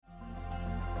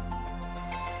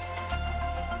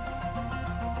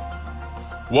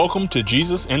Welcome to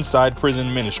Jesus Inside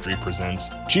Prison Ministry presents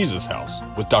Jesus House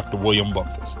with Dr. William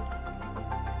Bumpus.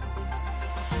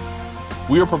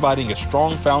 We are providing a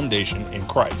strong foundation in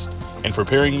Christ and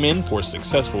preparing men for a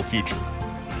successful future.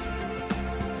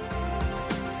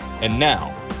 And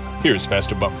now, here's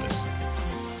Pastor Bumpus.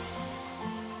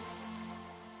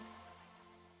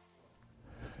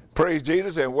 Praise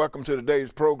Jesus and welcome to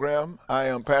today's program. I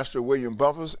am Pastor William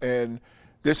Bumpus and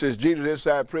this is Jesus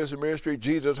Inside Prison Ministry,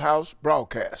 Jesus House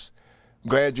broadcast.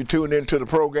 I'm glad you tuned into the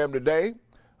program today.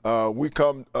 We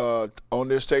come on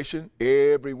this station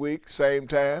every week, same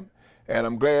time, and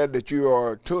I'm glad that you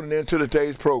are tuning into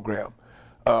today's program.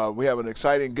 We have an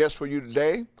exciting guest for you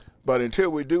today, but until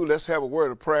we do, let's have a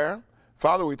word of prayer.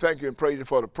 Father, we thank you and praise you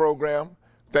for the program.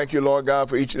 Thank you, Lord God,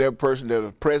 for each and every person that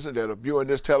is present, that are viewing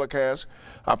this telecast.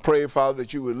 I pray, Father,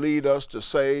 that you would lead us to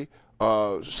say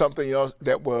something else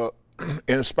that will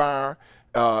inspire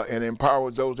and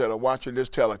empower those that are watching this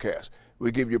telecast.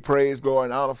 We give you praise, glory,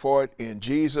 and honor for it. In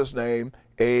Jesus' name,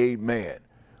 amen.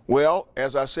 Well,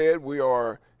 as I said, we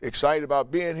are excited about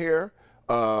being here.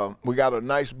 We got a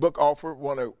nice book offer we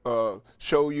want to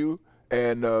show you.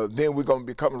 And then we're going to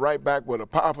be coming right back with a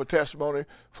powerful testimony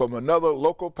from another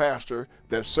local pastor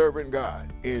that's serving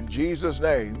God. In Jesus'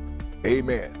 name,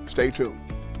 amen. Stay tuned.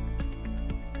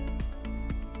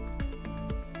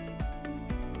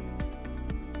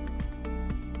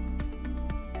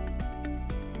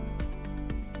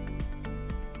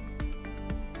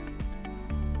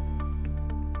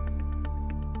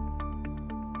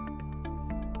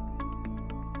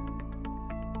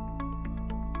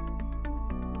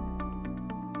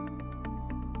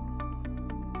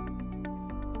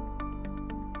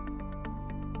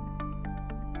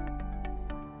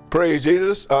 Praise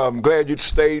Jesus. I'm glad you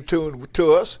stayed tuned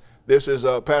to us. This is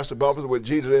Pastor Bumpers with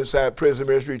Jesus Inside Prison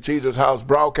Ministry, Jesus House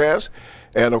broadcast.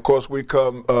 And of course, we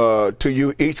come to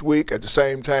you each week at the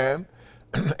same time.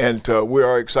 And we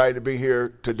are excited to be here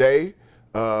today.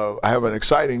 I have an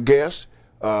exciting guest.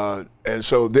 And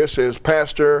so this is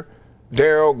Pastor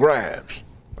Daryl Grimes.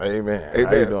 Amen. Amen.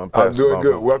 How you doing, Pastor I'm doing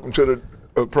Bumpers? good. Welcome to the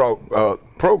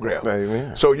program.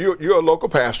 Amen. So you're a local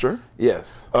pastor.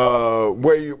 Yes.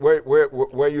 Where you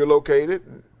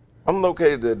located? I'm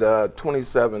located at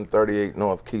 2738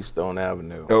 North Keystone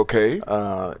Avenue. Okay.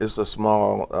 It's a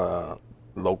small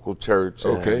local church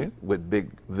with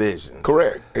big visions.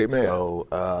 Correct. Amen. So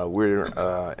we're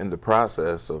in the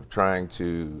process of trying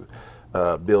to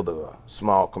build a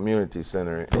small community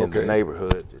center in the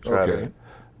neighborhood to try to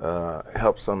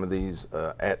help some of these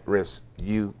at-risk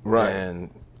youth and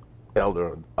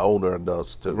older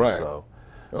adults too. Right. So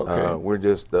Okay. we're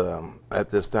just at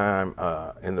this time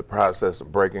in the process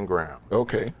of breaking ground.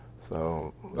 Okay.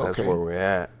 So that's where we're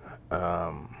at.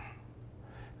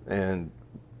 And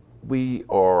we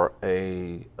are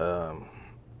a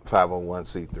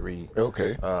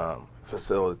 501c3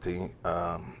 facility.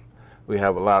 We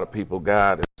have a lot of people.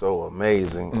 God is so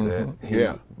amazing that he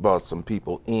brought some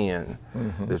people in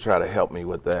to try to help me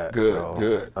with that.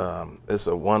 Good. It's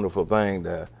a wonderful thing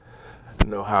to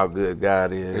know how good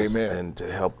God is. Amen. And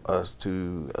to help us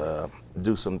to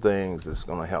do some things that's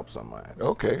going to help somebody.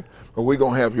 Okay. Well, we're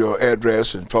going to have your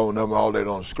address and phone number, all that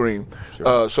on the screen.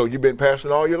 Sure. So you've been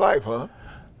pastoring all your life, huh?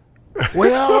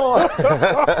 Well,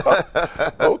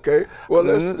 Okay. Well,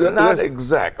 not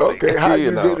exactly. Okay. How you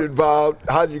you know. get involved?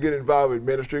 How did you get involved in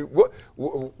ministry?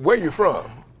 Where you from?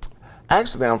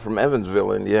 Actually, I'm from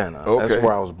Evansville, Indiana. Okay. That's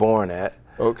where I was born at.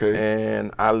 Okay.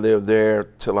 And I lived there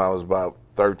till I was about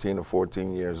 13 or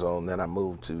 14 years old. And then I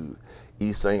moved to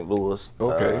East St. Louis,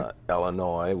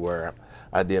 Illinois, where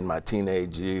I did my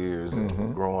teenage years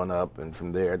and growing up, and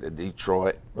from there to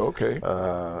Detroit. Okay.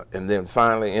 And then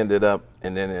finally ended up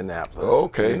in Indianapolis.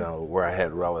 Okay. You know, where I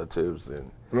had relatives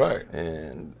and Right.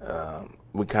 and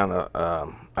we kind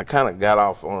of I kind of got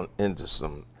off into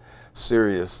some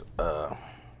serious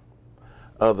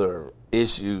other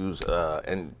issues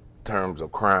in terms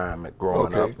of crime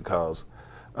growing up, because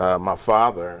my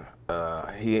father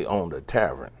he owned a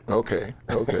tavern. Okay.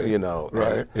 You know.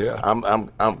 Right. Yeah. I'm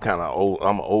kind of old.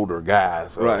 I'm an older guy.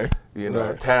 So, Right. You know,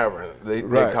 Right. tavern. They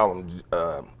Right. call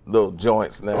them little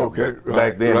joints now. Okay, But right,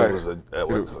 back then right. it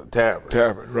was a tavern.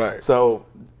 Tavern. Right. So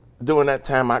during that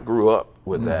time, I grew up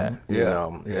with that. You Yeah,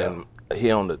 know, yeah. and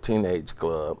he owned a teenage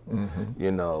club.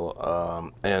 You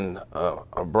know, and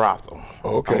a brothel.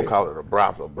 Okay. I'm gonna call it a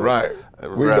brothel. But Right.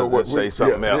 We know what say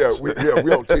something else. We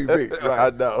on TV. Right. I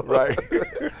know. Right.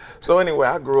 So anyway,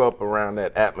 I grew up around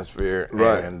that atmosphere,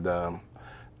 Right.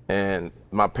 And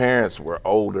my parents were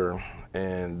older,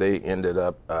 and they ended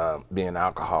up being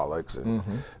alcoholics, and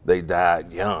they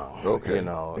died young. Okay. You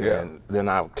know, Yeah. and then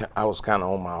I was kind of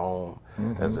on my own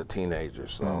as a teenager.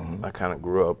 So I kind of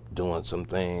grew up doing some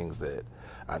things that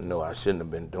I know I shouldn't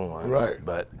have been doing. Right.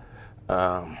 But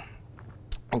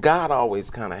God always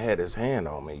kind of had his hand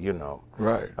on me, you know.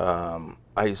 Right.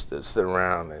 I used to sit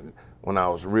around and when I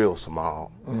was real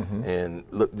small and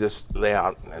just lay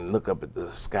out and look up at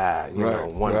the sky, you know,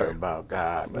 wonder about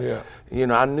God. But, you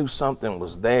know, I knew something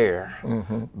was there,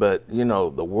 but, you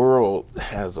know, the world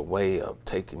has a way of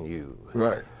taking you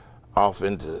off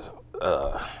into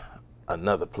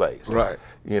another place. Right.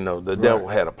 You know, the devil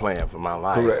had a plan for my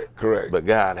life. Correct. But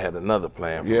God had another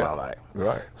plan for my life.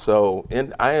 Right. So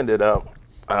I ended up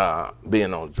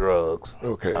being on drugs.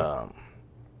 Okay.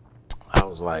 I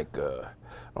was like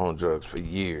on drugs for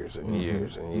years and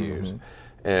years and years,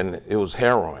 and it was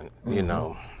heroin, you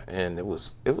know, and it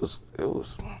was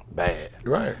bad.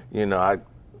 Right. You know, I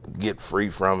get free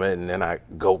from it and then I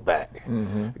go back,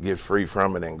 get free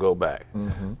from it and go back.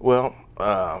 Well,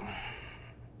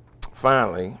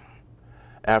 finally,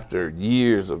 after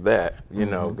years of that, you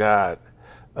know, God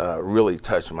really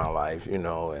touched my life, you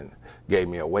know, and gave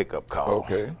me a wake-up call.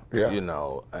 Okay. Yeah. You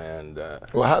know, and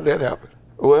well, how did that happen?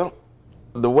 well,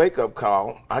 the wake-up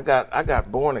call, I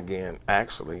got born again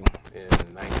actually in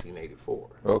 1984.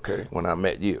 Okay. When I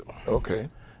met you. Okay.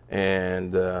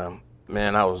 And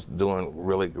man, I was doing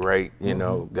really great. You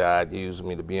know, God used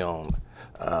me to be on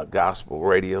gospel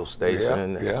radio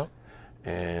station. Yeah.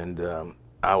 And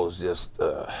I was just,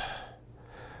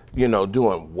 you know,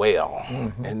 doing well.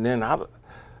 And then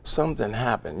something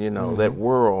happened, you know, that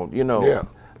world, you know,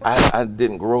 I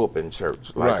didn't grow up in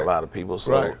church like a lot of people.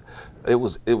 So it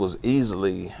was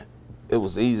easy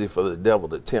for the devil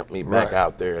to tempt me back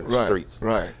out there in the streets.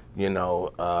 Right. You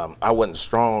know, I wasn't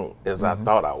strong as I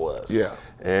thought I was. Yeah.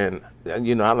 And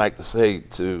you know, I like to say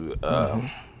to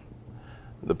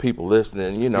the people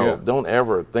listening, you know, don't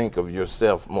ever think of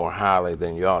yourself more highly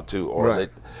than you ought to, or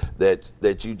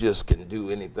that you just can do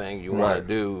anything you want to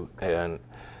do and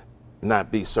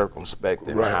not be circumspect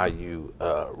in how you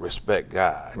respect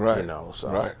God. You know,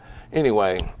 so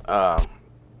anyway,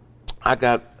 I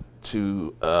got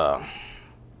to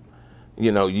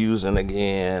you know, using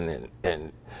again,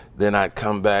 and then I'd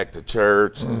come back to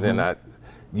church, and then I'd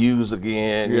use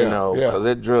again, you know, because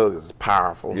that drug is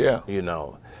powerful, you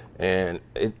know, and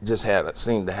it just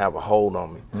seemed to have a hold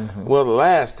on me. Well, the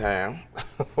last time,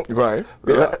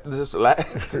 this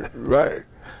last time,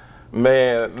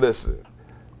 man, listen,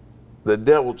 the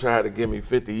devil tried to give me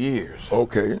 50 years.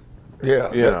 Okay. Yeah,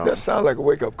 that sounds like a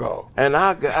wake-up call. And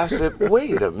I said,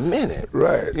 wait a minute.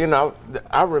 You know,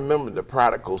 I remember the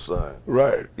prodigal son.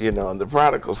 You know, and the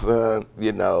prodigal son,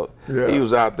 you know, he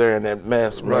was out there in that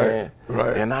mess, man.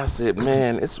 And I said,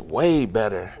 man, it's way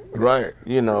better.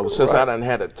 You know, since I done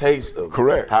had a taste of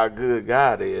how good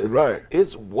God is,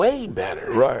 it's way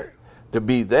better to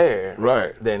be there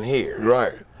than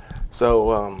here.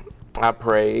 So I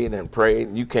prayed and prayed,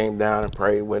 and you came down and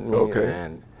prayed with me,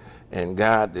 and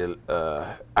God did.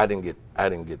 I didn't get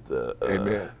the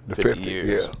 50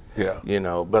 years. You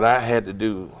know, but I had to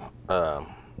do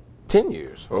 10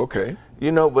 years.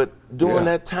 You know, but during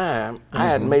that time, I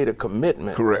had made a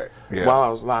commitment. While I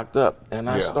was locked up, and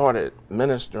I started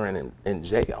ministering in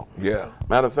jail.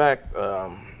 Matter of fact,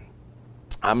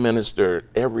 I ministered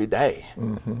every day,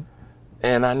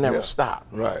 and I never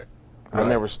stopped. I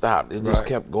never stopped. It just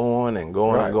kept going and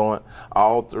going and going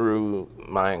all through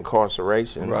my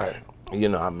incarceration. You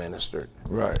know, I ministered.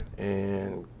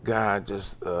 And God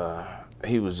just,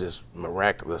 he was just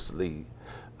miraculously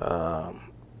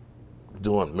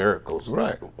doing miracles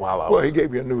while I was. Well, he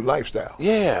gave you a new lifestyle.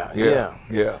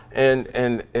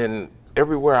 And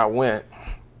everywhere I went,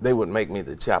 they would make me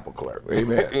the chapel clerk. You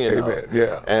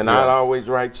know? And I'd always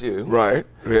write you.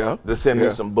 To send me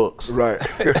some books.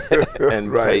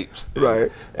 And tapes.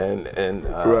 And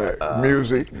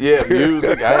music.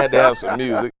 Music. I had to have some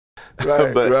music.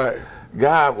 But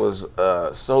God was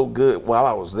so good while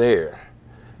I was there.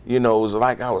 You know, it was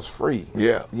like I was free.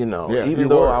 You know, even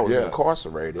though I was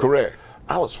incarcerated.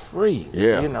 I was free.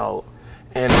 You know,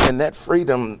 and that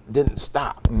freedom didn't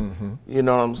stop. You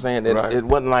know what I'm saying? It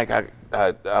wasn't like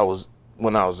I was,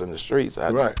 when I was in the streets,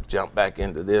 I'd jump back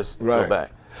into this, go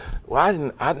back.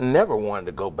 Well, I never wanted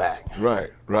to go back. You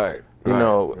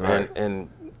know, and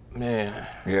man,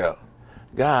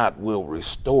 God will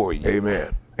restore you.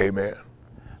 Amen.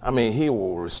 I mean, he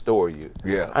will restore you.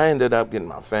 I ended up getting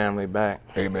my family back.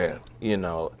 You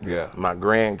know, my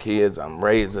grandkids, I'm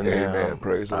raising them.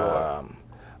 Praise the Lord.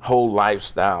 Whole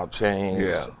lifestyle change.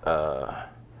 I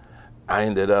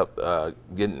ended up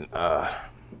getting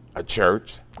a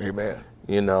church.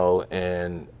 You know,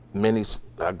 and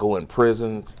I go in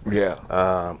prisons.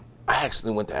 I I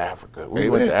actually went to Africa. We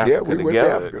Amen. went to Africa we together. Went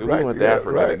to Africa, We right. went to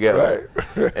Africa together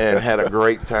and had a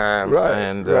great time. Right,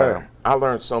 And right. I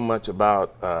learned so much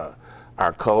about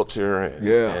our culture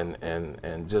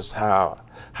and just how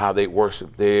they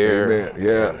worship there. Amen.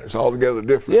 Yeah, And it's altogether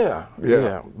different.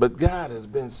 yeah. But God has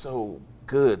been so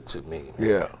good to me.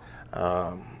 Yeah.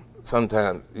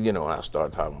 Sometimes, I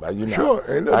start talking about, Sure,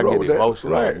 ain't nothing I wrong get with that.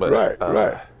 emotional, Right, but right.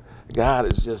 God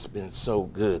has just been so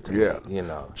good to me,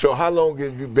 So how long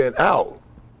have you been out?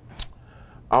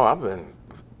 Oh, I've been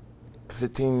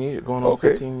 15 years, going on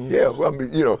 15 years. Yeah, well, I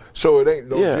mean, so it ain't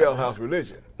no Yeah. jailhouse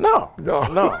religion. No. No,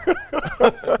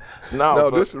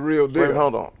 this is a real deal. Wait,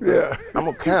 hold on. Yeah. I'm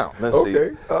going to count. Let's see.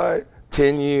 Okay, all right.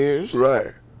 10 years.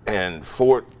 Right. And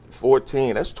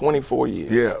 14, that's 24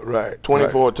 years. Yeah, right.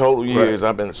 24 total years Right.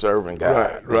 I've been serving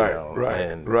God. Right.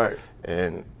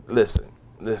 And listen,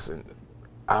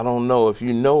 I don't know if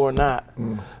you know or not,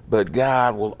 but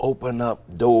God will open up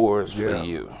doors for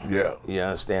you. Yeah. You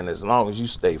understand? As long as you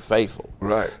stay faithful.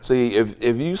 Right. See,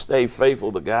 if you stay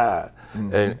faithful to God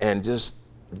and just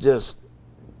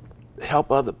help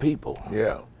other people.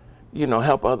 Yeah.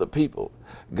 Help other people,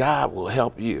 God will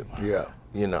help you. Yeah.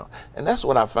 And that's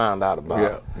what I found out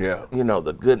about. Yeah.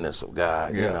 The goodness of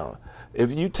God. Yeah.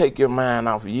 If you take your mind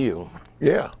off of you.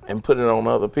 Yeah. And put it on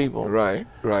other people. Right.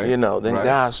 Then right.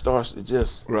 God starts to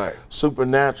just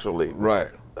supernaturally. Right.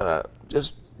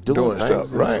 Just doing things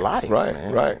stuff. in Right. your life. Right.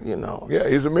 Man. Right. Yeah,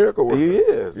 he's a miracle worker. He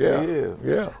is. Yeah. He is.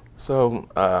 Yeah. So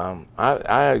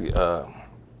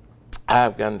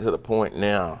I've gotten to the point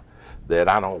now that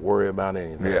I don't worry about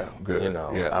anything. Yeah, good.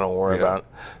 I don't worry about,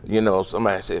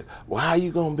 somebody said, well, how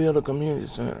you going to build a community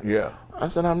center? Yeah. I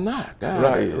said, I'm not.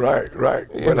 God is. Right.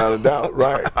 Without a doubt.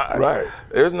 Right.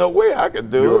 There's no way I could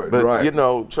do it, but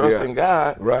trusting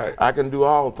God, I can do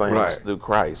all things through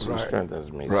Christ who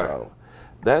strengthens me. Right. So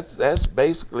that's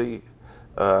basically,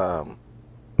 I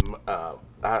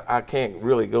can't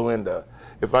really go into,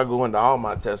 if I go into all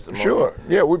my testimony. Sure.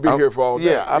 Yeah, we'd be here for all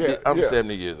day. I'm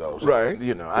 70 years old. So, Right.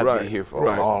 I'd be here for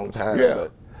a long time. Yeah.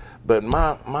 But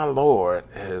my Lord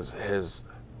has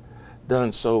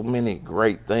done so many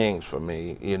great things for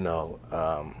me.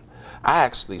 I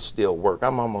actually still work.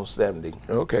 I'm almost 70.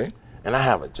 Okay. And I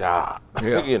have a job.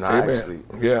 Yeah. Amen.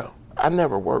 I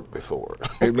never worked before.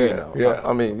 Amen.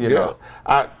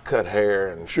 I cut hair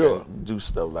and, Sure. and do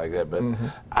stuff like that, but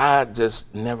I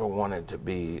just never wanted to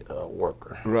be a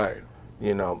worker. Right.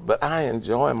 But I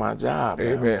enjoy my job.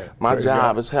 Amen. My Praise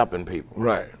job God. is helping people.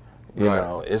 Right.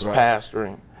 It's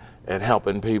pastoring and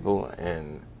helping people,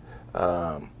 and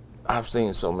I've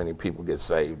seen so many people get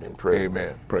saved in prison.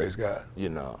 Amen. Praise God.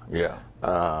 Yeah.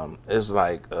 It's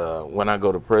like when I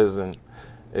go to prison,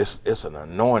 it's an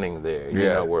anointing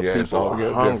there, where people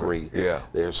are hungry. Yeah.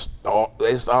 It's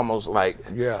almost like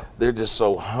Yeah. they're just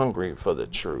so hungry for the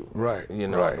truth. Right.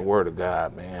 The Word of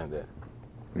God, man, that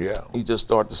Yeah. you just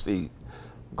start to see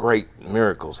great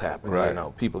miracles happen. Right.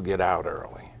 People get out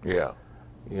early. Yeah.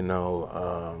 The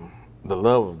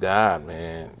love of God,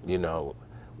 man,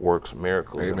 works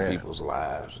miracles Amen. in people's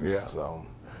lives. Yeah. So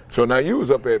now you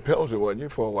was up at Pelzer, wasn't you,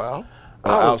 for a while?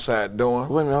 Outside dorm.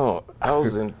 Well, no, I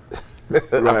was in.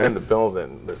 I'm in the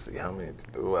building. Let's see how many.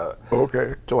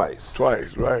 Okay. Twice. Right.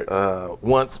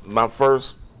 Once my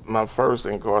first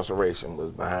incarceration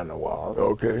was behind the walls.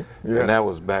 Okay. Yeah. And that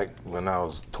was back when I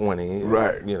was 20.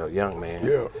 Right. Young man.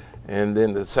 Yeah. And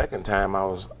then the second time I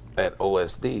was at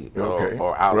OSD Okay.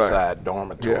 or outside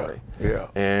dormitory. Yeah.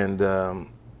 And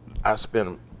I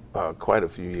spent quite a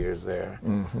few years there,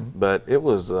 but it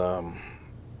was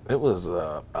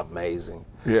amazing.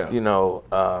 Yeah.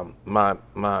 My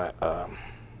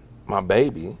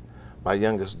baby, my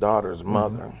youngest daughter's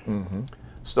mother,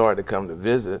 started to come to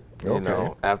visit.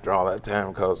 Okay. After all that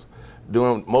time, because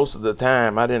during most of the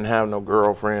time I didn't have no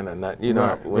girlfriend or nothing.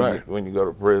 When you go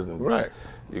to prison, Right.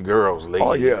 your girls leave.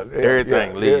 Oh, yeah.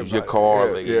 Everything leaves. Your car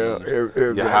Yeah, leaves. yeah,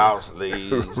 everything. Your house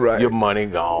leaves. Right. Your money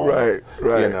gone. Right.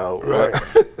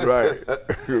 Right.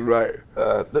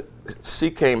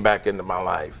 She came back into my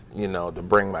life, to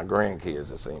bring my grandkids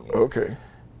to see me. Okay.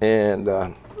 And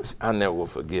I never will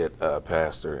forget,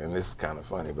 Pastor, and this is kind of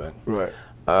funny, but Right.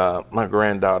 my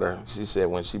granddaughter, she said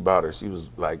when she bought her, she was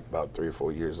like about 3 or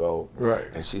 4 years old. Right.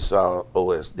 And she saw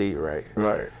OSD, right?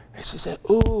 Right. And she said,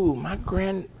 ooh, my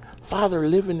grandfather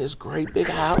live in this great big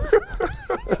house.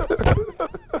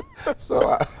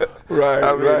 So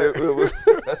it was.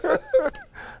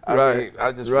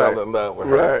 I just fell in love with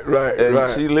her. Right. And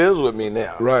she lives with me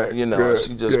now. Right.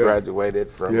 She just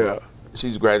graduated from. Yeah.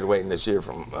 She's graduating this year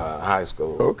from high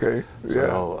school. Okay. Yeah.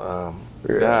 So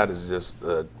God is just.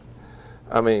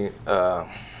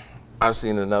 I've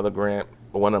seen another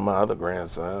one of my other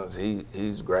grandsons,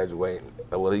 he's graduating.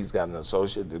 Well, he's got an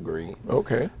associate degree.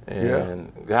 Okay.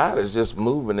 And God is just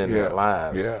moving in their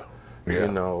lives. Yeah. You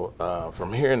know,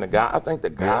 from hearing the God, I think the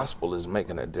gospel is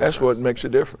making a difference. That's what makes a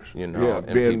difference. You know,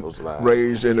 in being people's lives.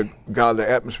 Raised in a godly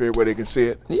atmosphere where they can see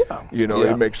it. Yeah. You know,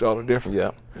 it makes all the difference.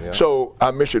 Yeah. So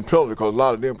I mentioned penalty because a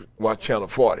lot of them watch Channel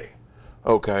 40.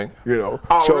 Okay. You know.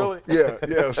 Oh, so, really?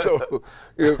 Yeah. So,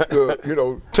 if, you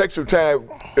know, take some time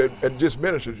and just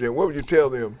minister to them. What would you tell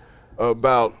them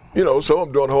about, you know, some of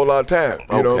them doing a whole lot of time.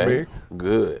 You know what I mean?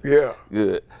 Good. Yeah.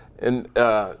 Good. And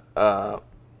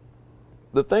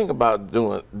the thing about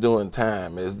doing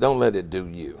time is don't let it do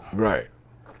you. Right.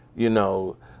 You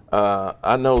know,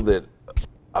 I know that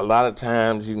a lot of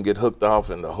times you can get hooked off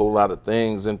into a whole lot of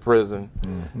things in prison,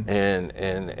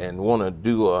 and want to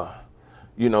do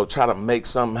try to make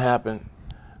something happen.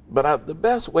 But the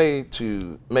best way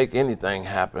to make anything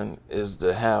happen is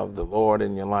to have the Lord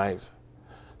in your life,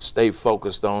 stay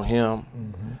focused on Him,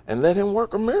 and let Him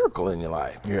work a miracle in your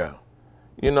life. Yeah.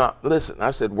 You know, listen,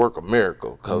 I said work a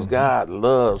miracle because God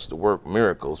loves to work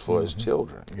miracles for His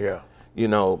children. Yeah. You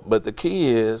know, but the key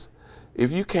is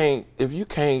if you can't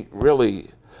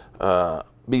really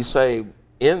be saved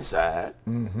inside,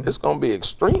 it's going to be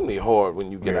extremely hard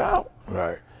when you get out.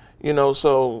 Right. You know,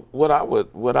 so what I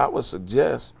would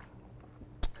suggest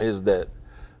is that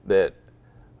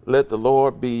let the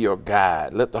Lord be your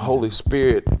guide. Let the Holy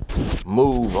Spirit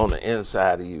move on the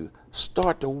inside of you.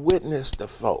 Start to witness to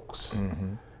folks.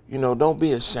 You know, don't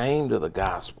be ashamed of the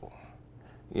gospel.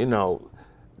 You know,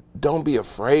 don't be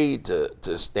afraid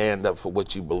to stand up for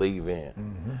what you believe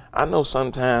in. I know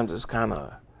sometimes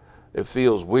it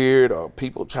feels weird or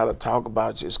people try to talk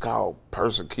about you. It's called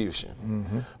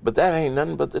persecution. But that ain't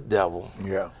nothing but the devil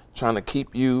trying to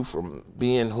keep you from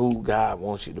being who God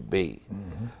wants you to be.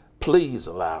 Please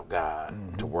allow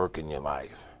God to work in your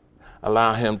life.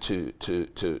 Allow Him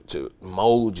to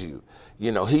mold you.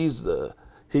 You know, He's the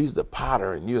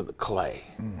potter and you're the clay.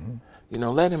 You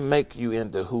know, let Him make you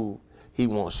into who He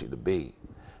wants you to be.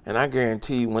 And I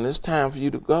guarantee you, when it's time for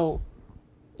you to go,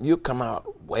 you'll come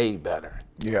out way better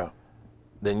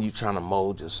than you trying to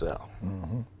mold yourself.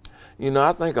 You know,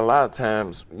 I think a lot of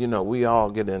times, you know, we all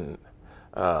get in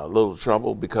a little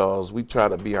trouble because we try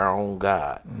to be our own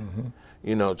God.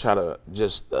 You know, try to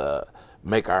just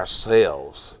make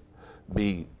ourselves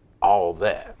be all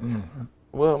that.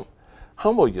 Well,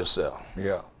 humble yourself.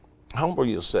 Humble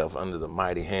yourself under the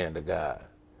mighty hand of God,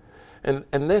 and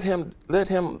let him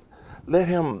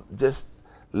just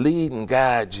lead and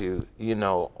guide you. You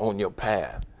know, on your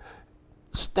path.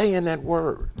 Stay in that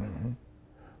word.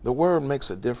 The word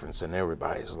makes a difference in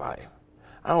everybody's life.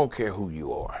 I don't care who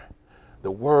you are.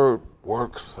 The word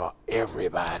works for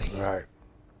everybody. Right.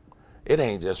 It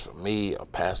ain't just for me or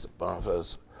Pastor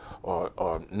Bumpus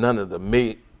or none of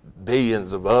the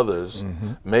billions of others,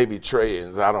 maybe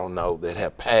trillions, I don't know, that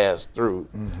have passed through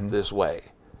this way.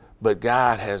 But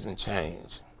God hasn't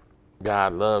changed.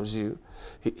 God loves you.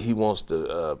 He wants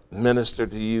to minister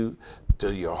to you,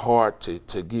 to your heart,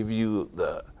 to give you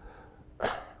the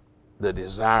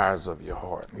desires of your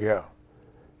heart. Yeah.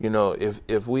 You know,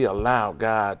 if we allow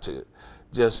God to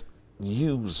just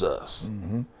use us,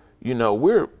 you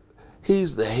know,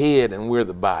 He's the head and we're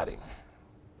the body.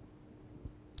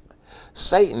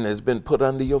 Satan has been put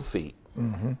under your feet.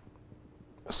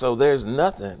 So there's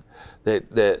nothing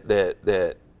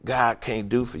that God can't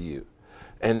do for you.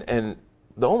 And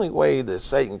the only way that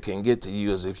Satan can get to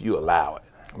you is if you allow it.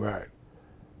 Right.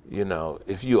 You know,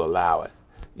 if you allow it.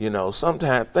 You know,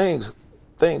 sometimes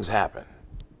things happen.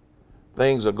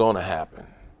 Things are going to happen.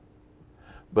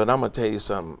 But I'm going to tell you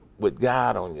something. With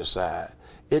God on your side,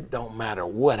 it don't matter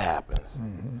what happens.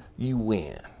 You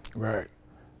win. Right.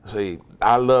 See,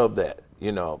 I love that.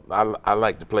 You know, I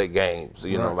like to play games.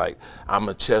 You know, like I'm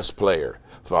a chess player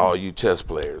for all you chess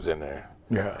players in there.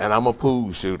 Yeah. And I'm a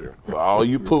pool shooter for all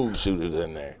you pool shooters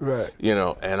in there. Right. You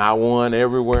know, and I won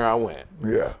everywhere I went.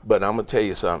 Yeah. But I'm going to tell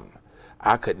you something.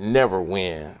 I could never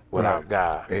win without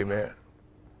God. Amen.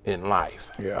 In life.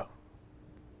 Yeah.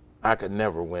 I could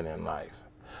never win in life.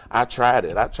 I tried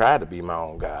it. I tried to be my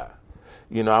own God.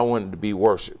 You know, I wanted to be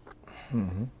worshiped.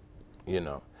 You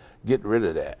know, get rid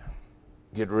of that.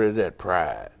 Get rid of that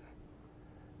pride.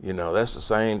 You know, that's the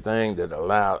same thing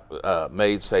that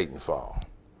made Satan fall.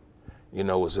 You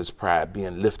know, was his pride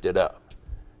being lifted up.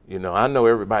 You know, I know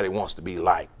everybody wants to be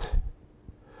liked,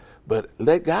 but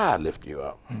let God lift you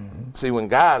up. See, when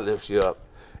God lifts you up,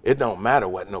 it don't matter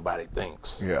what nobody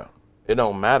thinks. Yeah. It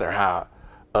don't matter how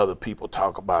other people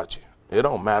talk about you. It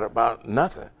don't matter about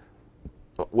nothing.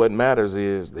 What matters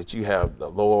is that you have the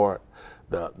Lord,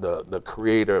 the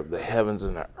creator of the heavens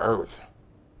and the earth,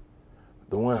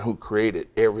 the one who created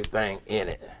everything in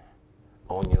it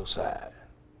on your side.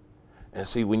 And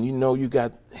see, when you know you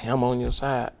got him on your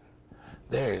side,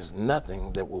 there is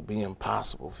nothing that will be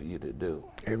impossible for you to do.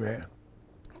 Amen.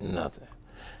 Nothing.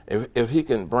 If he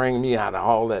can bring me out of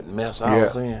all that mess I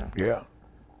was in. Yeah.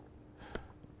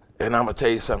 And I'm gonna tell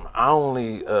you something. I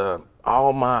only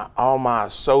all my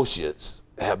associates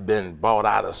have been bought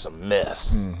out of some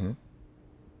mess. Mm-hmm.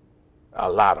 A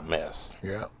lot of mess.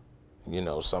 Yeah. You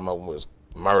know, some of them was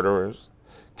murderers,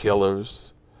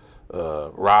 killers,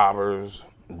 robbers,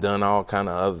 done all kind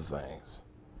of other things.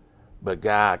 But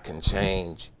God can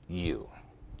change you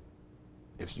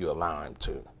if you allow him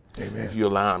to. Amen. If you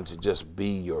allow him to just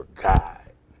be your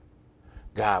guide.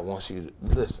 God wants you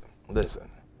to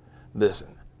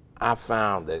listen. I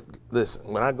found that,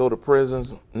 when I go to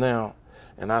prisons now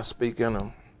and I speak in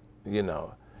them, you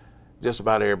know, just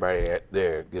about everybody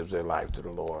there gives their life to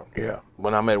the Lord. Yeah.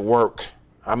 When I'm at work,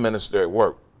 I minister at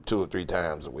work 2 or 3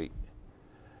 times a week.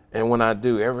 And when I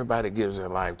do, everybody gives their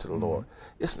life to the Lord.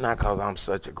 It's not because I'm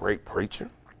such a great preacher.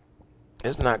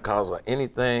 It's not because of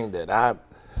anything that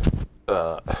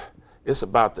it's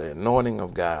about the anointing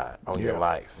of God on your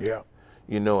life. Yeah.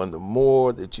 You know, and the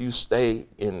more that you stay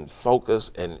in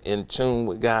focus and in tune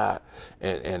with God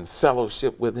and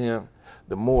fellowship with him,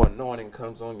 the more anointing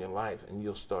comes on your life, and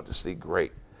you'll start to see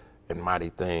great and mighty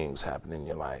things happen in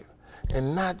your life.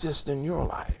 And not just in your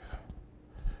life,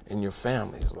 in your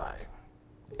family's life,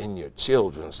 in your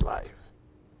children's life.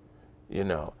 You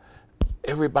know,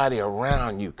 everybody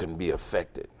around you can be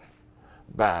affected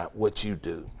by what you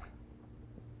do.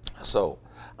 So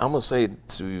I'm gonna say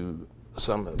to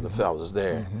some of the fellas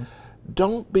there,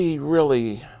 don't be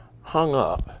really hung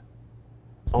up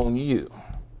on you.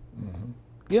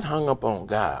 Get hung up on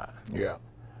God. Yeah.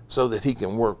 So that he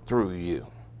can work through you,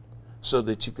 so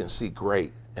that you can see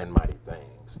great and mighty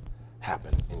things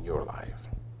happen in your life,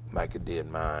 like it did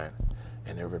mine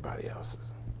and everybody else's.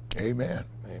 Amen.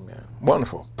 Amen.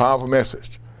 Wonderful. Powerful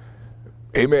message.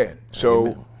 Amen.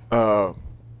 So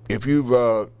if you've,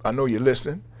 I know you're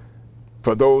listening,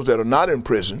 for those that are not in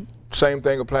prison, same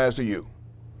thing applies to you.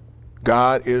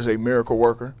 God is a miracle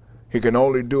worker. He can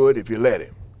only do it if you let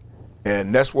him.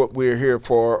 And that's what we're here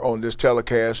for on this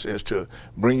telecast, is to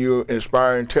bring you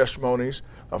inspiring testimonies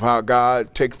of how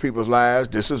God takes people's lives.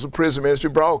 This is a prison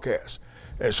ministry broadcast.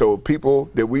 And so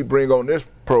people that we bring on this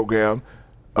program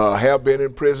have been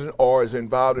in prison or is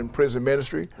involved in prison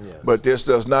ministry. Yes. But this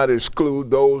does not exclude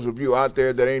those of you out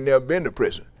there that ain't never been to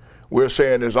prison. We're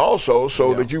saying this also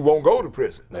so that you won't go to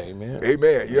prison. Amen.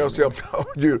 Amen. You understand what I'm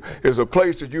telling you? It's a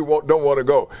place that you don't want to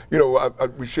go. You know,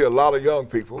 we see a lot of young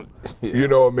people. You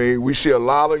know what I mean? We see a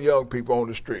lot of young people on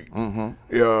the street. And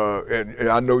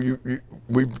I know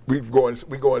we go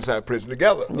inside prison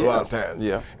together a lot of times.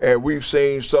 Yeah. And we've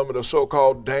seen some of the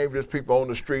so-called dangerous people on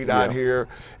the street out here,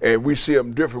 and we see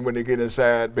them different when they get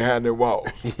inside behind their walls.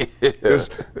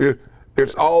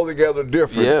 It's altogether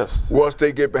different once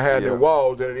they get behind their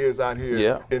walls than it is out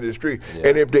here in the street.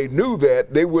 And if they knew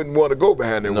that, they wouldn't want to go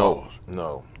behind their walls.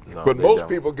 No. But most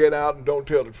people get out and don't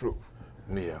tell the truth.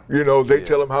 Yeah. You know, they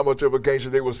tell them how much of a gangster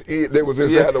they was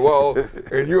inside the wall,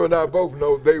 and you and I both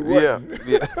know they wasn't.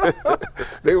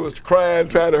 They was crying,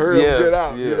 trying to hurry up and get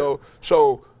out. You know,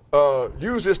 so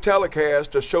use this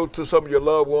telecast to show to some of your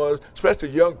loved ones, especially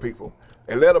young people,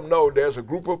 and let them know there's a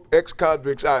group of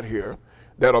ex-convicts out here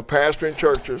that are pastoring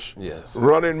churches,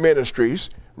 running ministries,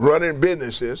 running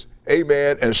businesses,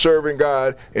 amen, and serving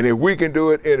God. And if we can do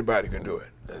it, anybody can do it.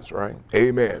 That's right.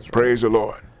 Amen. That's Praise the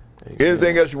Lord. Amen.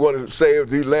 Anything else you want to say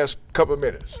of these last couple of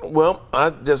minutes? Well,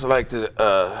 I'd just like to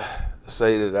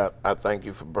say that I thank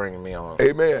you for bringing me on.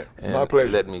 Amen. And my pleasure.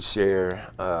 let me share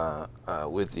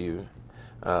with you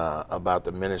about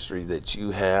the ministry that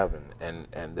you have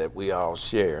and that we all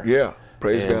share. Yeah.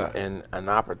 Praise God. And an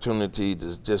opportunity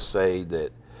to just say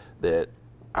that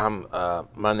I'm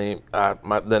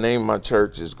the name of my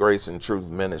church is Grace and Truth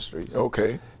Ministries.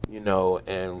 Okay. You know,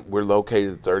 and we're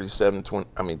located at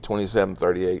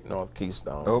 2738 North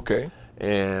Keystone. Okay.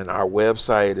 And our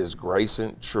website is Grace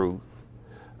and Truth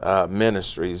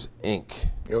Ministries Inc.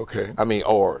 Okay.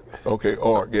 Org. Okay,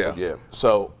 org. Yeah. Yeah.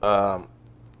 So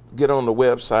get on the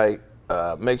website.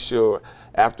 Make sure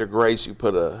after Grace you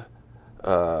put a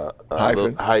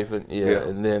hyphen. Hyphen,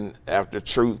 and then after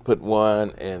Truth put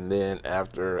 1, and then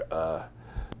after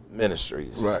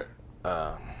Ministries. Right.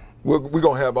 We're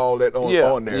going to have all that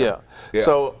on there. Yeah.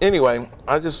 So anyway,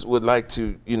 I just would like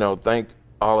to, thank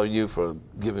all of you for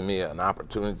giving me an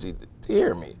opportunity to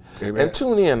hear me. Amen. And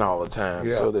tune in all the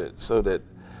time so that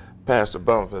Pastor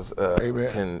Bumpus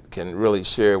can really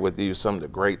share with you some of the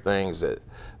great things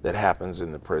that happens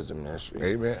in the prison ministry.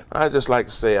 Amen. I just like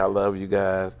to say I love you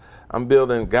guys. I'm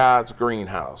building God's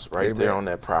greenhouse right there on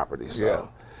that property. So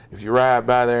if you ride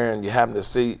by there and you happen to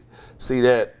see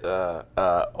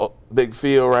that big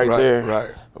field right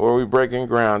there where we're breaking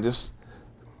ground, just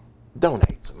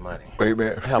donate some money.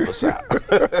 Amen. Help us out.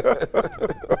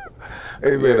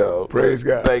 Amen. You know, praise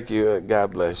God. Thank you.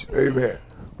 God bless you. Amen.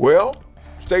 Well,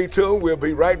 stay tuned. We'll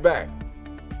be right back.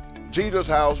 Jesus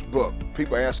House book.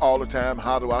 People ask all the time,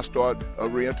 how do I start a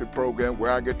reentry program,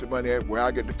 where I get the money at, where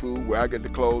I get the food, where I get the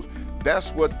clothes.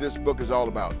 That's what this book is all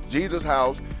about. Jesus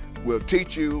House will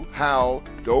teach you how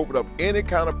to open up any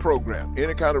kind of program,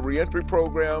 any kind of reentry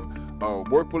program, a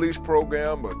work release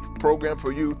program, a program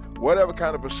for youth, whatever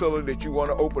kind of facility that you want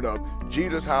to open up.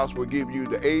 Jesus House will give you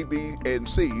the A, B, and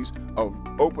C's of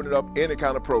opening up any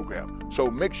kind of program. So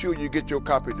make sure you get your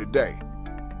copy today.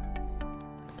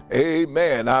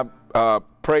 Amen. I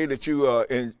pray that you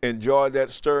enjoyed that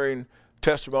stirring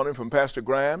testimony from Pastor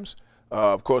Grimes.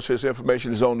 Of course, his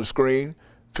information is on the screen.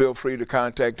 Feel free to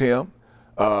contact him.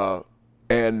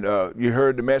 And you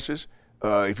heard the message.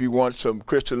 If you want some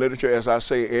Christian literature, as I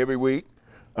say every week,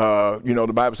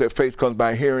 the Bible says faith comes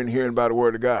by hearing, hearing by the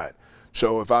word of God.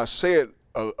 So if I say it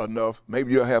enough,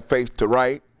 maybe you'll have faith to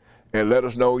write and let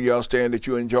us know you understand that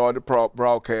you enjoyed the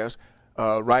broadcast.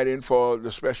 Write in for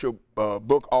the special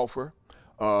book offer.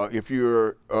 If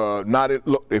you're not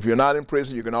in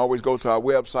prison, you can always go to our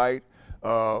website,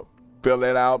 fill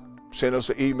that out, send us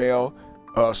an email,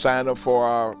 sign up for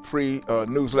our free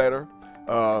newsletter.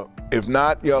 If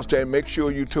not, you understand, make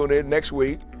sure you tune in next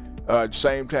week at the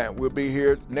same time. We'll be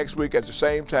here next week at the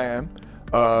same time,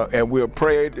 and we'll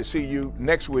pray to see you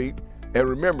next week. And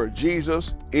remember,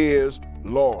 Jesus is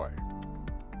Lord.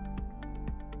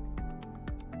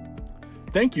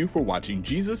 Thank you for watching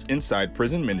Jesus Inside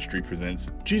Prison Ministry presents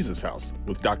Jesus House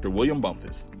with Dr. William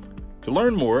Bumpus. To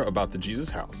learn more about the Jesus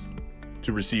House,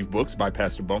 to receive books by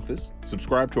Pastor Bumpus,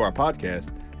 subscribe to our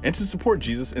podcast, and to support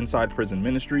Jesus Inside Prison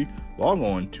Ministry, log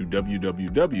on to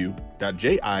www.jipm.org.